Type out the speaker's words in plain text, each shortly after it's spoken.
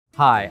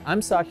Hi,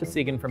 I'm Sasha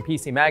Segan from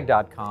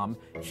PCMag.com,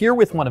 here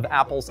with one of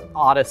Apple's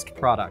oddest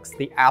products,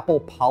 the Apple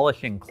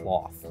Polishing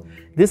Cloth.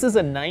 This is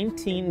a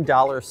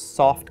 $19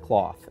 soft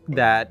cloth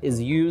that is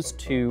used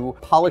to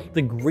polish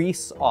the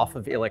grease off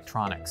of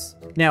electronics.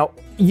 Now,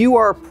 you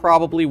are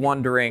probably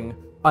wondering,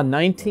 a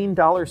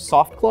 $19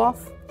 soft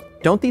cloth?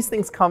 Don't these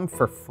things come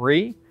for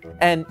free?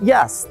 And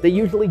yes, they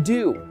usually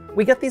do.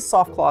 We get these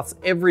soft cloths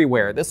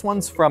everywhere. This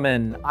one's from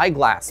an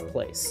eyeglass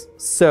place.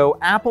 So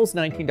Apple's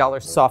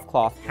 $19 soft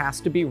cloth has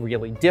to be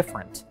really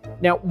different.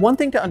 Now, one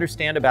thing to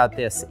understand about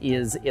this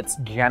is its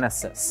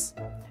genesis.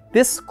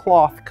 This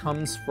cloth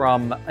comes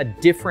from a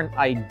different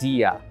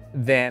idea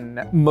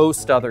than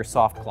most other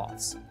soft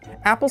cloths.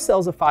 Apple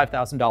sells a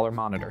 $5,000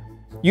 monitor.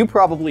 You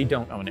probably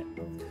don't own it.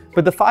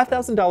 But the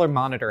 $5,000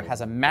 monitor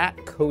has a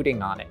matte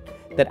coating on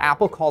it that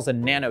Apple calls a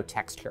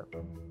nanotexture.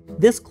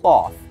 This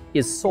cloth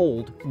is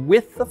sold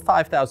with the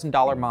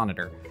 $5,000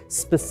 monitor,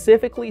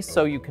 specifically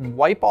so you can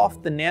wipe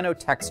off the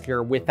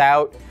nanotexture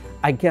without,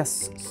 I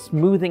guess,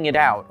 smoothing it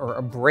out or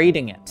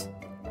abrading it.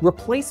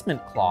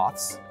 Replacement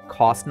cloths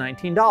cost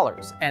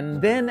 $19,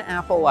 and then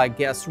Apple, I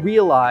guess,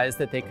 realized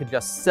that they could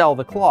just sell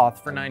the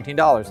cloth for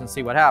 $19 and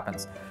see what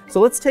happens.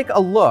 So let's take a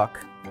look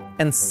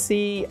and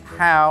see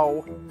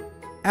how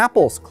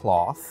Apple's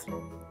cloth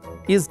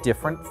is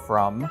different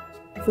from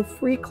the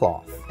free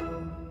cloth.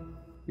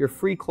 Your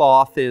free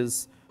cloth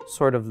is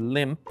sort of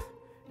limp.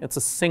 It's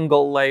a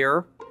single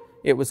layer.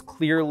 It was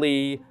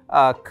clearly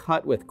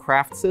cut with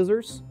craft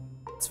scissors.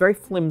 It's very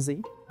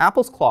flimsy.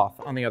 Apple's cloth,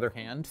 on the other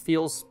hand,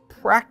 feels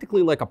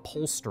practically like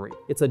upholstery.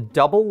 It's a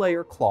double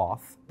layer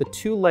cloth. The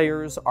two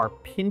layers are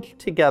pinched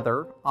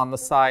together on the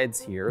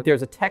sides here.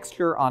 There's a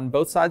texture on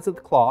both sides of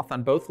the cloth,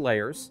 on both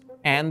layers.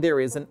 And there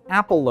is an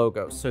Apple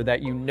logo so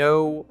that you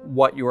know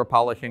what you are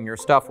polishing your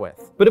stuff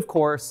with. But of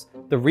course,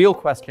 the real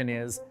question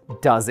is,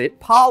 does it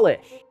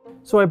polish?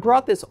 So I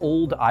brought this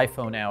old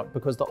iPhone out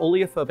because the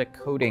oleophobic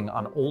coating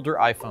on older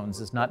iPhones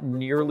is not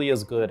nearly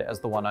as good as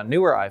the one on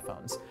newer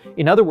iPhones.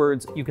 In other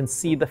words, you can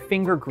see the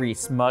finger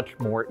grease much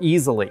more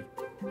easily.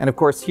 And of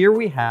course, here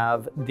we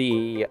have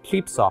the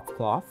cheap soft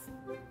cloth.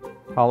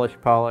 Polish,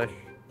 polish,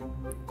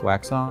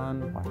 wax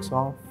on, wax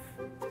off.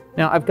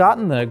 Now, I've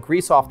gotten the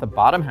grease off the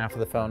bottom half of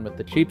the phone with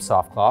the cheap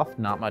soft cloth,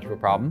 not much of a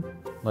problem.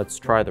 Let's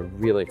try the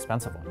really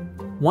expensive one.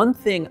 One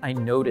thing I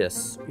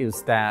notice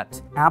is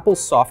that Apple's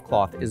soft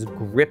cloth is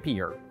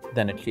grippier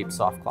than a cheap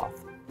soft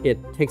cloth.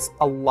 It takes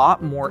a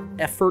lot more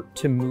effort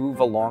to move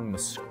along the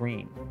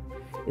screen.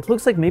 It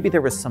looks like maybe there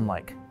was some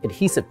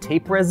adhesive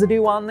tape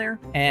residue on there,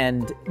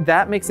 and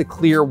that makes it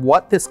clear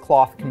what this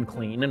cloth can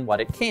clean and what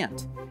it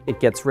can't.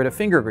 It gets rid of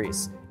finger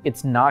grease.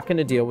 It's not going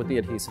to deal with the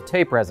adhesive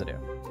tape residue.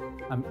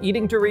 I'm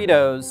eating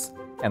Doritos,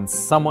 and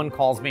someone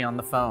calls me on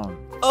the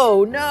phone.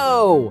 Oh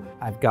no!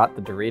 I've got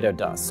the Dorito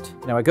dust.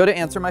 Now I go to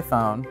answer my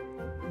phone.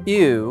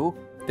 Ew,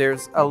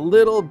 there's a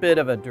little bit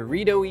of a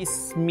Dorito-y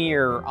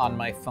smear on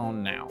my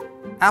phone now.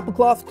 Apple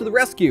cloth to the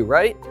rescue,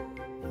 right?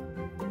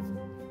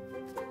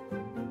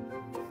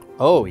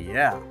 Oh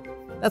yeah,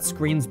 that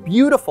screen's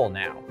beautiful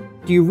now.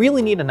 Do you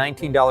really need a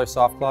 $19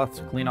 soft cloth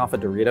to clean off a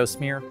Dorito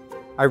smear?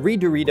 I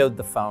re-Doritoed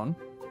the phone.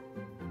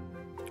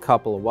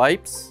 Couple of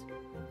wipes.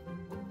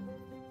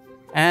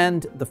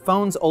 And the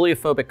phone's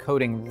oleophobic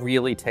coating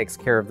really takes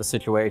care of the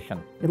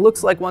situation. It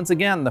looks like, once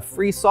again, the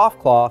free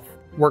soft cloth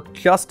worked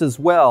just as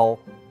well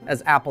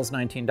as Apple's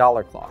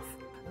 $19 cloth.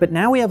 But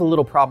now we have a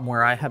little problem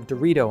where I have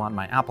Dorito on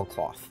my Apple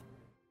cloth.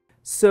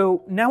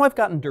 So now I've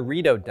gotten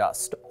Dorito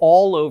dust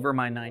all over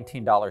my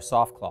 $19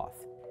 soft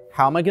cloth.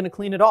 How am I going to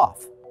clean it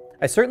off?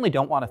 I certainly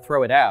don't want to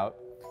throw it out.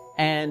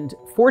 And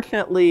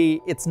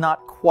fortunately, it's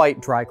not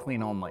quite dry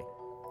clean only.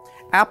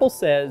 Apple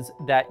says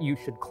that you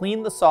should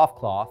clean the soft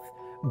cloth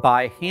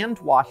by hand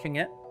washing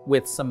it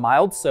with some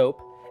mild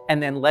soap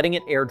and then letting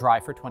it air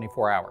dry for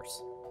 24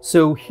 hours.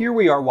 So here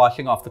we are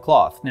washing off the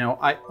cloth. Now,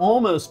 I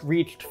almost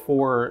reached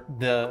for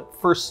the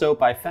first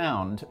soap I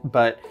found,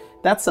 but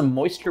that's some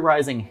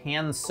moisturizing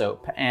hand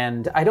soap,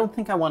 and I don't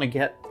think I want to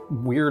get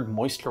weird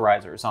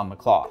moisturizers on the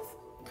cloth.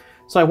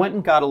 So I went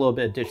and got a little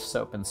bit of dish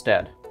soap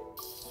instead.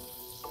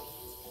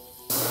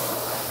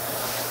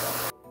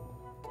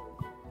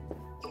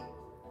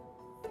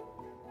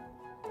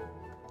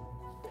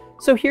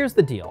 So here's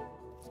the deal.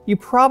 You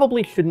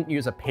probably shouldn't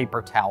use a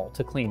paper towel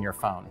to clean your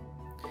phone.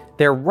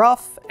 They're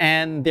rough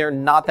and they're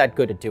not that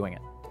good at doing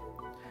it.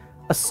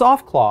 A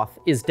soft cloth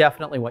is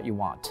definitely what you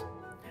want,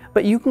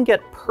 but you can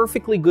get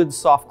perfectly good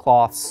soft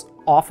cloths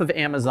off of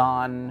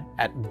Amazon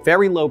at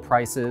very low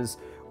prices,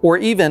 or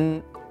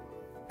even,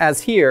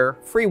 as here,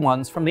 free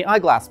ones from the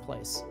eyeglass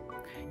place.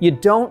 You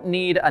don't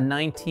need a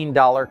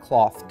 $19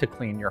 cloth to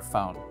clean your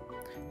phone.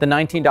 The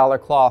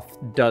 $19 cloth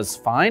does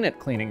fine at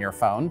cleaning your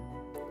phone,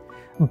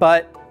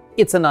 but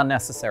it's an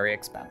unnecessary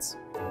expense.